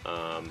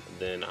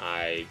 Then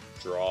I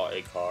draw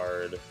a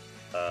card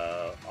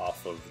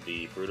off of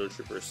the Brutal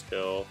Trooper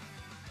skill.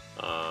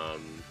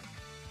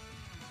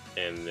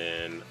 And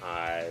then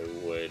I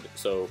would,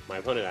 so my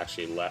opponent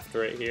actually left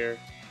right here,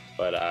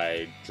 but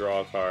I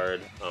draw a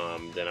card,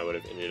 then I would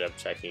have ended up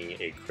checking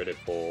a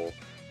critical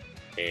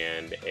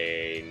and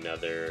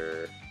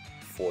another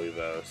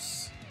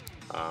Foivos.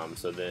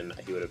 So then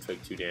he would have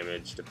took 2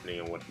 damage depending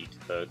on what he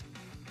took,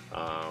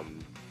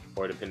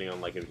 or depending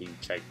on like if he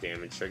checked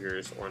damage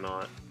triggers or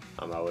not.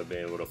 I would have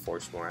been able to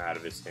force more out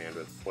of his hand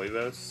with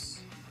Foivos.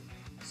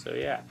 So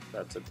yeah,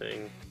 that's a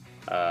thing.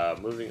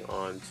 Moving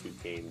on to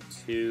game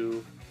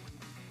 2.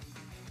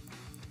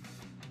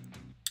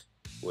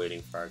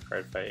 Waiting for our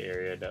Cardfight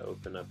area to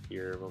open up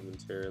here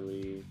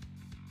momentarily.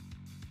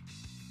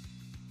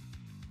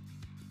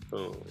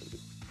 Boom.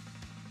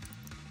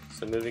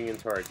 So moving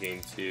into our game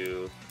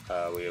 2,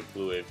 we have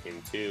Blue Wave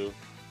game 2.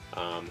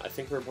 I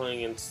think we're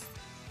playing against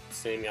the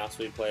same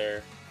Yasui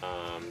player.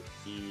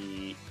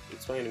 He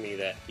explained to me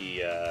that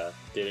he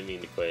didn't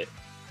mean to quit.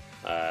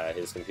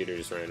 His computer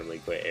just randomly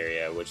quit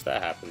area, which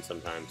that happens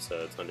sometimes,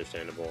 so it's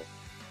understandable.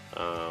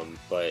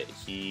 But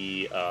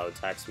he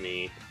attacks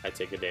me, I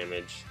take a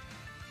damage.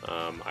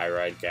 I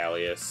ride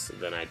Gallius,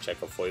 then I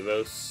check a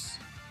Foivos.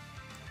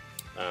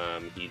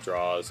 He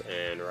draws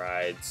and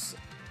rides.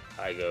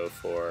 I go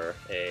for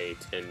a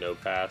 10 no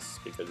pass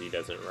because he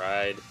doesn't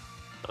ride.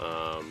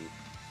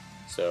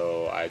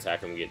 So I attack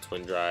him and get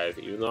Twin Drive.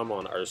 Even though I'm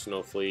on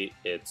Arsenal Fleet,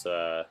 it's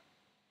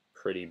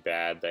pretty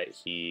bad that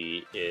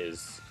he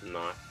is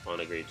not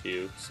on a grade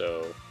 2.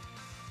 So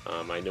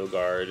I no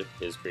guard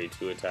his grade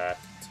 2 attack,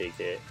 take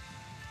it.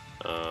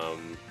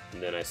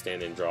 And then I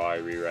stand and draw, I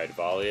rewrite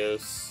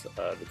Valios,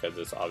 because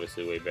it's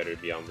obviously way better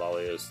to be on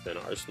Valios than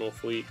Arsenal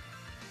Fleet.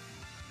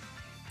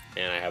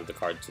 And I have the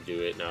card to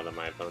do it now that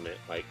my opponent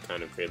like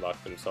kind of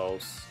gridlocked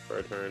themselves for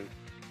a turn.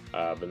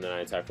 But then I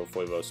attack with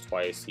Foivos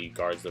twice, he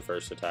guards the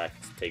first attack,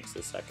 takes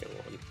the second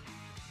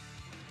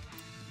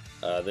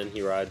one. Then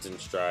he rides and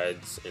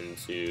strides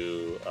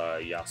into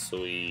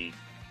Yasui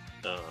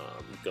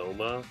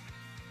Goma.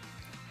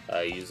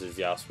 Uses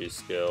Yasui's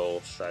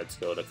skill, stride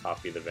skill to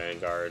copy the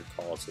Vanguard,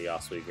 calls the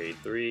Yasui grade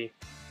 3.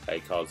 He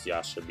calls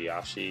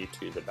Yashabiyashi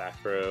to the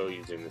back row,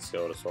 using the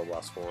skill to Soul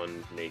Blast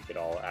 1, make it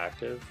all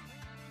active.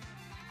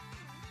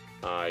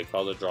 He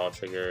calls a draw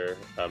trigger,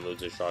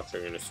 moves his draw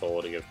trigger into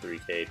Soul to give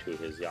 3k to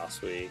his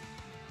Yasui.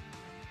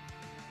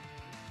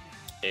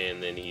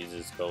 And then he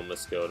uses Goma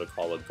skill to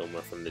call a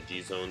Goma from the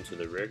G zone to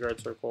the rear guard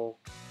circle.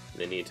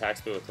 And then he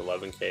attacks me with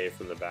 11k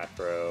from the back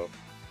row.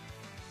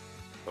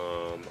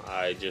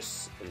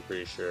 I'm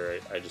pretty sure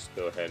I just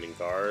go ahead and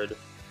guard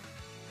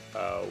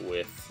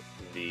with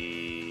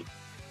the,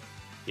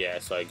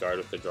 so I guard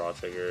with the draw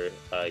trigger.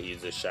 He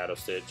uses Shadow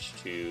Stitch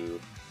to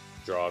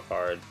draw a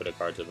card, put a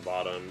card to the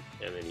bottom,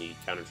 and then he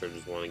counter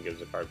charges 1 and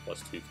gives a card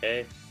plus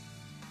 2k.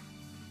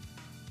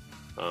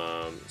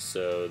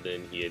 So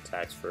then he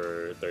attacks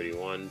for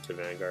 31 to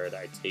Vanguard,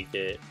 I take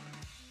it,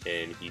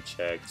 and he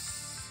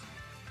checks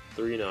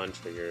 3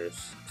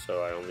 non-triggers,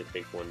 so I only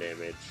take 1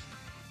 damage.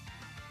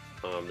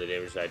 The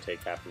damage that I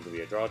take happens to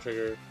be a draw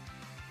trigger.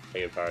 I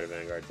give power to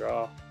Vanguard,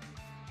 draw.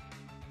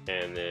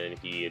 And then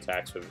he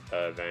attacks with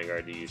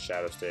Vanguard to use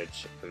Shadow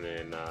Stitch, and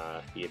then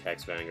he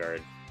attacks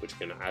Vanguard, which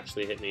can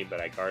actually hit me,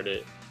 but I guard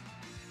it.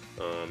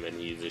 And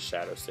he uses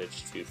Shadow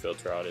Stitch to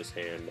filter out his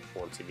hand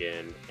once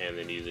again, and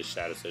then uses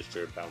Shadow Stitch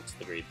to bounce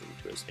the grade 3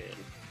 to his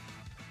hand.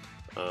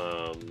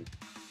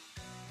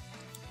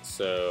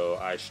 So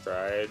I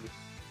stride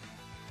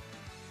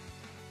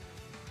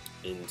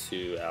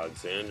into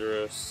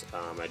Alexandros.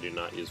 I do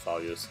not use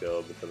Folio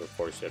skill because of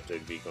course you have to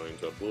be going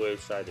to a blue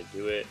wave stride to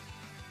do it.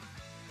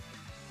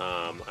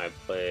 I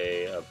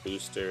play a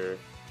booster,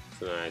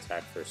 so then I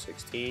attack for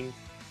 16.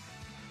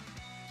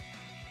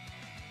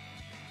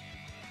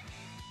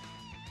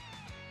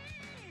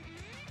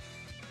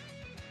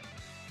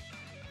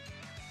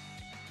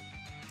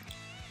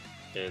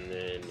 And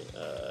then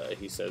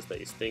he says that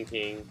he's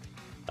thinking,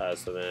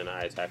 so then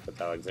I attack with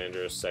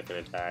Alexandros, second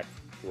attack,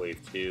 wave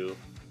 2,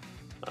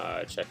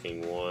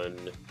 checking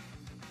 1,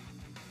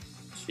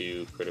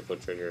 2, critical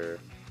trigger,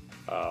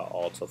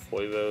 Alta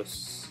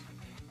Foivos,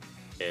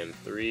 and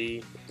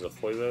 3 is a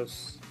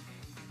Foivos.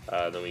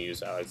 Then we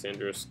use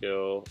Alexandros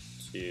skill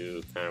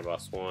to counter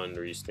boss 1,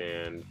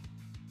 restand,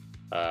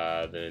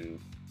 then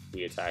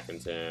we attack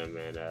into him,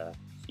 and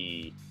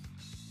he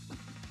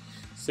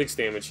 6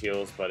 damage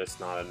heals, but it's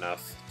not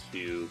enough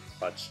to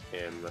clutch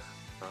him,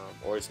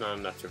 or it's not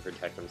enough to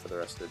protect him for the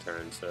rest of the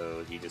turn,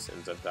 so he just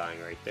ends up dying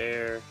right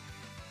there.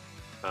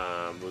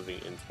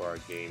 Moving into our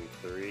game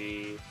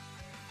 3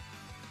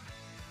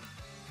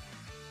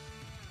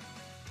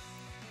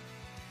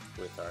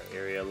 with our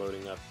area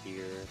loading up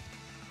here.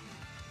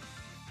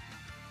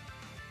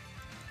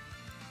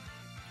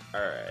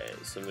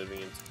 Alright, so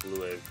moving into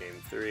Blue Wave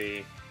game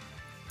 3,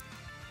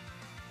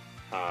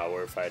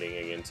 we're fighting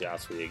against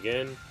Yasui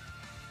again.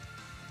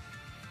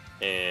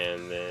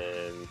 And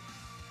then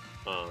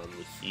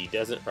he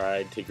doesn't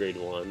ride to grade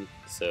 1,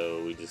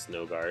 so we just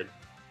no guard.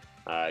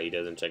 He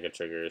doesn't check a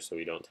trigger, so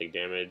we don't take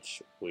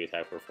damage. We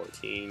attack for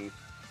 14.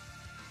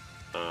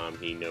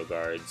 He no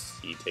guards,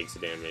 he takes a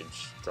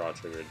damage, draw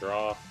trigger,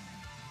 draw.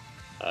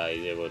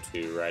 He's able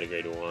to ride a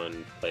grade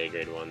 1, play a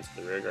grade 1 to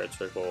the rear guard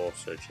circle,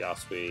 search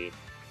Yasui,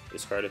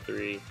 discard a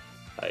 3.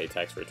 He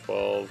attacks for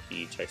 12,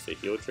 he checks the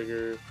heal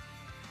trigger,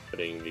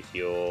 putting the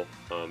heal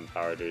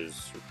power to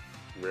his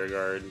rear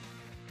guard.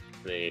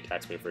 Then he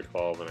attacks me for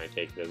 12 and I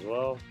take it as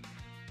well.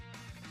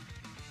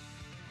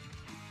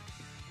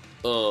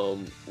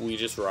 We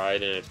just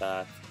ride and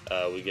attack.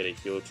 We get a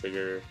heal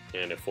trigger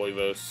and a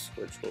Foivos,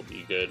 which will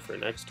be good for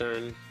next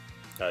turn.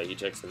 He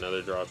checks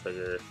another draw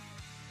trigger,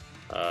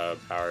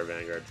 power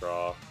Vanguard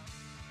draw,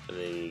 and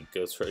then he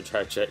goes for a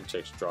track check,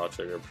 checks draw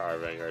trigger, power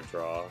Vanguard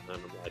draw, and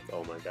I'm like,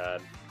 oh my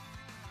god,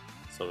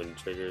 so many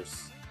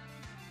triggers.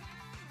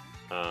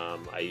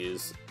 I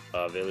use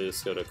Velia's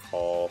skill to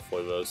call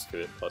Foivos,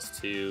 give it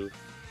 +2.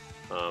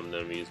 Then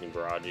I'm using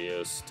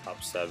Baragios,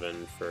 top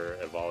 7 for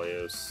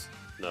Evalios,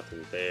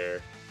 nothing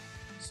there.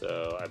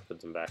 So I put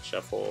them back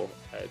shuffle.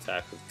 I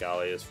attack with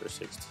Gallius for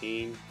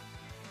 16.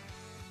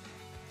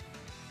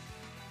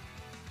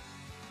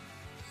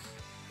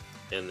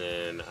 And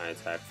then I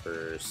attack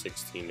for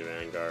 16 to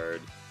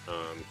Vanguard.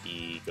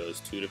 He goes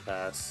 2 to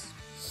pass.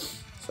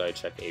 So I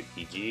check a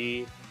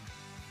PG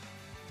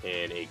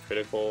and a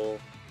critical.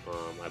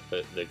 I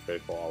put the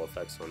critical all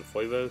effects on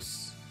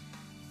Foivos.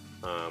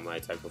 I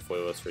attack with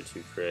Foivos for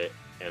 2 crit,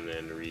 and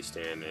then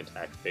restand and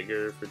attack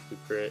bigger for 2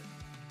 crit.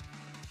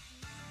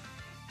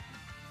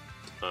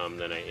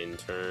 Then I in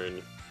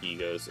turn, he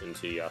goes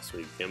into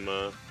Yasui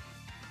Gemma.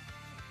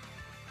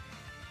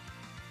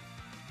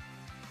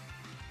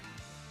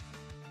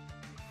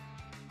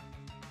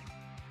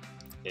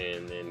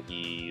 And then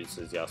he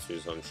uses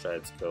Yasui's own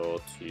stride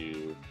skill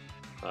to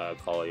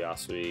call a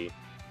Yasui,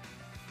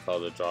 call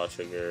the draw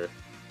trigger.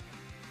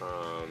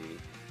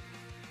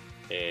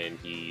 And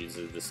he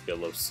uses the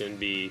skill of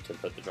Sinbi to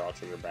put the draw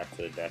trigger back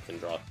to the deck and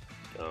draw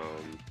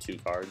 2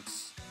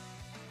 cards.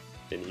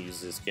 Then he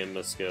uses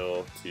Gemma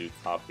skill to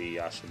copy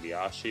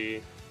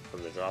Yashibiyashi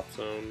from the drop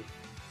zone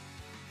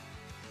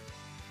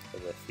to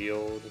the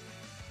field.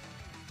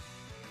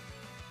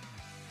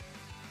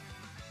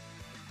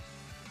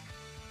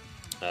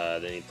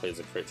 Then he plays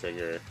a crit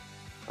trigger.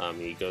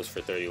 He goes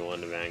for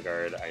 31 to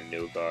Vanguard. I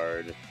no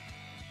guard.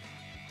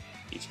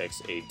 He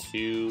checks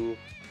A2,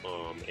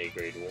 a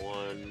grade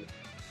 1,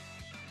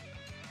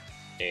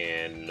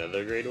 and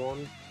another grade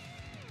 1.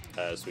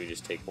 So we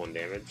just take 1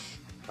 damage.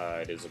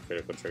 It is a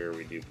critical trigger,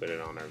 we do put it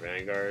on our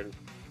Vanguard.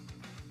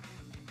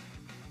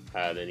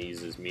 Then he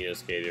uses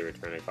Minoscape to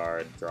return a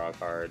card, draw a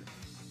card.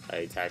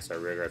 He attacks our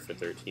rear guard for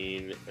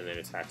 13, and then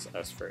attacks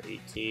us for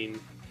 18.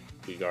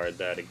 We guard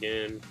that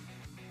again.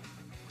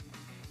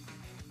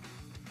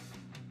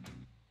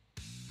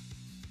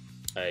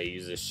 He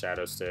uses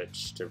Shadow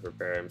Stitch to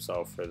prepare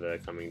himself for the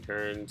coming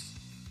turns.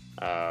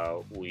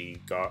 We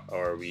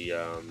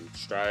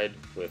stride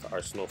with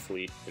Arsenal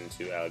Fleet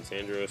into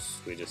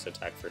Alexandros. We just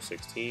attack for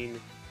 16.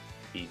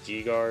 He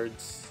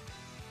G-guards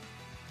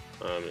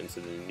into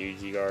the new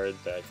G-guard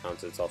that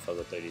counts itself as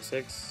a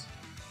 36.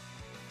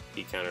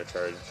 He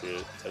countercharges,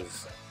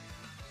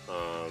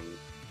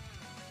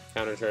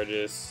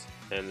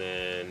 and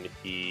then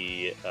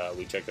we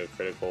check a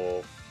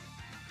critical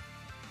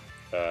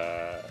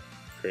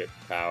crit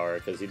power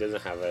because he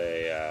doesn't have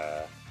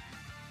a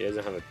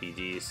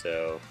PG,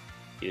 so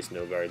he just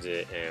no guards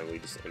it, and we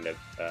just end up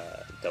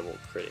double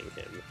critting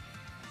him.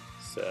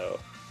 So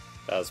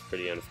that was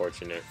pretty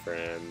unfortunate for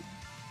him.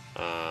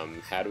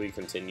 Had we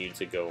continued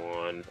to go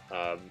on,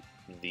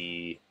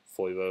 the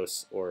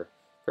Foivos, or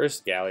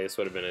first Gallius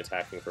would have been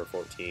attacking for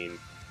 14,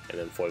 and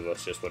then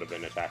Foivos just would have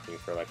been attacking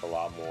for like a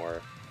lot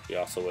more. We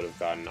also would have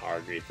gotten our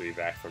grade 3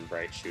 back from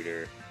Bright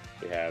Shooter.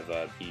 We have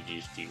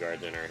PG's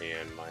G-Guards in our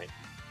hand. Like,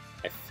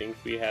 I think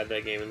we had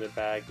that game in the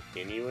bag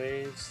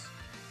anyways.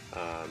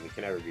 You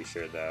can never be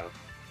sure though.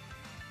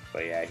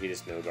 But yeah, he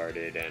just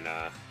no-guarded and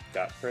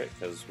got crit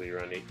because we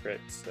run 8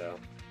 crits, so.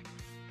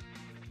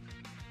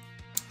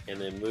 And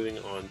then moving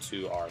on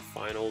to our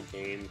final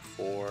game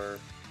for,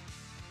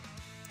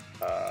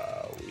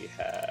 we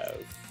have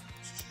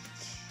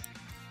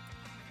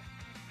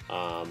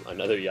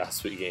another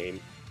Yasui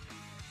game.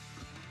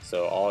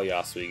 So all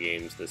Yasui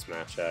games this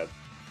matchup.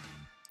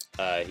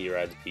 He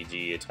rides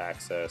PG,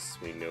 attacks us,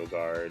 we no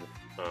guard,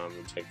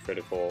 we check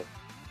critical.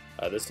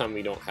 This time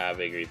we don't have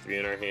a grade 3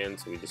 in our hand,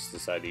 so we just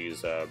decide to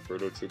use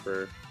Brutal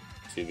Trooper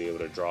to be able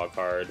to draw a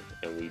card,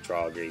 and we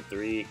draw a grade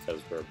 3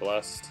 because we're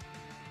blessed.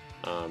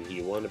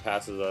 He 1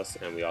 passes us,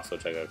 and we also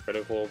check a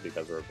critical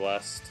because we're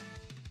blessed.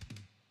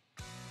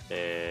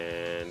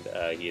 And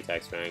he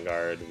attacks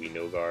Vanguard, we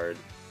no guard,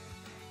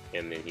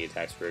 and then he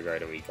attacks rear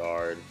guard and we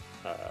guard.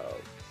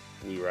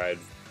 We ride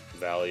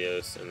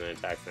Valios and then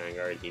attack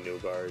Vanguard, he no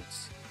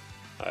guards,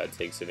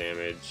 takes the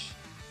damage,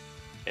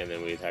 and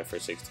then we attack for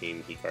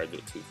 16, he guards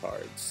with 2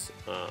 cards.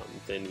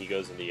 Then he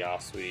goes into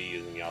Yasui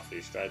using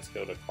Yasui's stride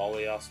skill to call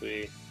a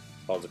Yasui,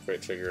 calls a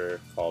crit trigger,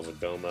 calls a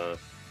Goma.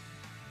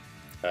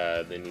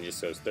 Then he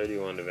just goes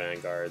 31 to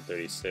Vanguard,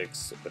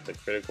 36 with the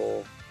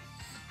critical.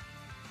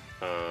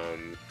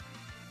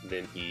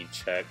 Then he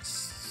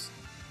checks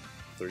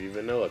 3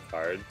 vanilla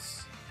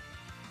cards,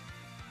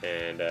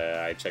 and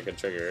I check a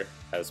trigger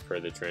as per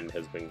the trend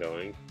has been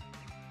going.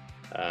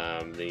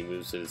 Then he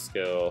moves to the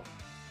skill.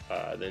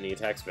 Then he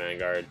attacks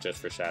Vanguard just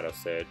for Shadow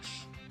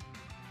Stitch,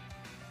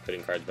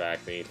 putting cards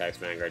back. Then he attacks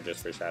Vanguard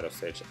just for Shadow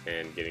Stitch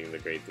and getting the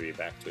grade 3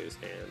 back to his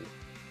hand.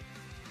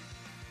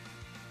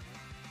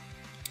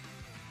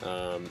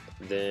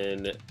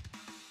 Then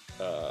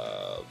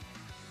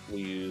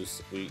we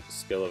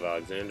skill of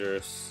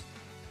Alexandros.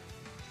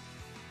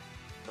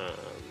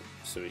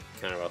 So we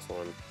counter wrestle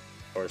one,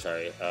 or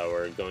sorry,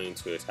 we're going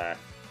to attack.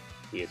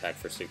 We attack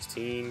for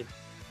 16.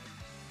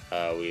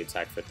 We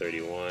attack for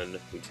 31.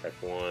 We check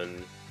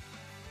 1,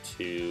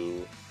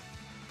 2,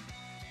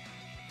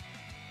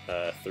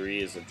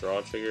 3 is a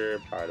draw trigger,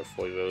 power to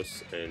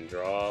Foivos and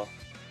draw.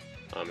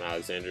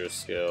 Alexandra's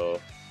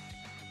skill,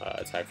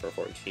 attack for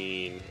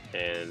 14,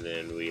 and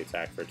then we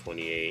attack for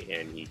 28,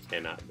 and he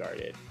cannot guard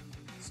it.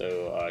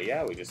 So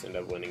yeah, we just end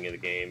up winning the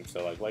game.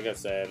 So like I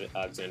said,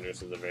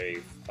 Alexandros is a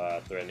very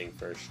threatening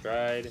first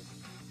stride,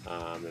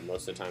 and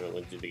most of the time it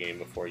wins through the game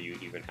before you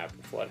even have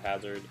the Flood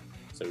Hazard.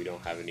 So we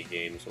don't have any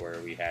games where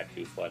we had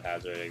 2 Flood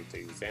Hazard as an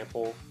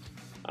example.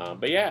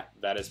 But yeah,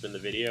 that has been the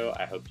video.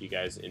 I hope you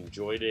guys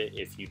enjoyed it.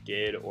 If you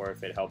did, or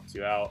if it helped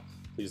you out,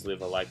 please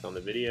leave a like on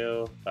the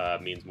video.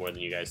 It means more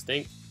than you guys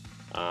think.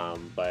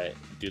 But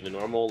do the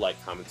normal,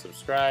 like, comment,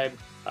 subscribe.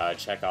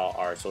 Check out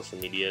our social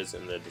medias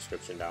in the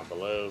description down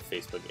below: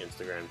 Facebook,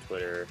 Instagram,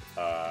 Twitter,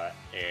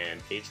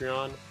 and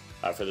Patreon.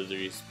 For those of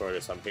you who support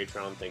us on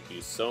Patreon, thank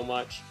you so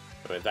much.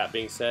 And with that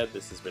being said,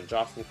 this has been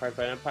Josh from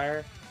Cardfight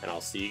Empire, and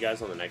I'll see you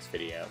guys on the next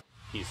video.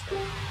 Peace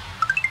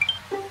out.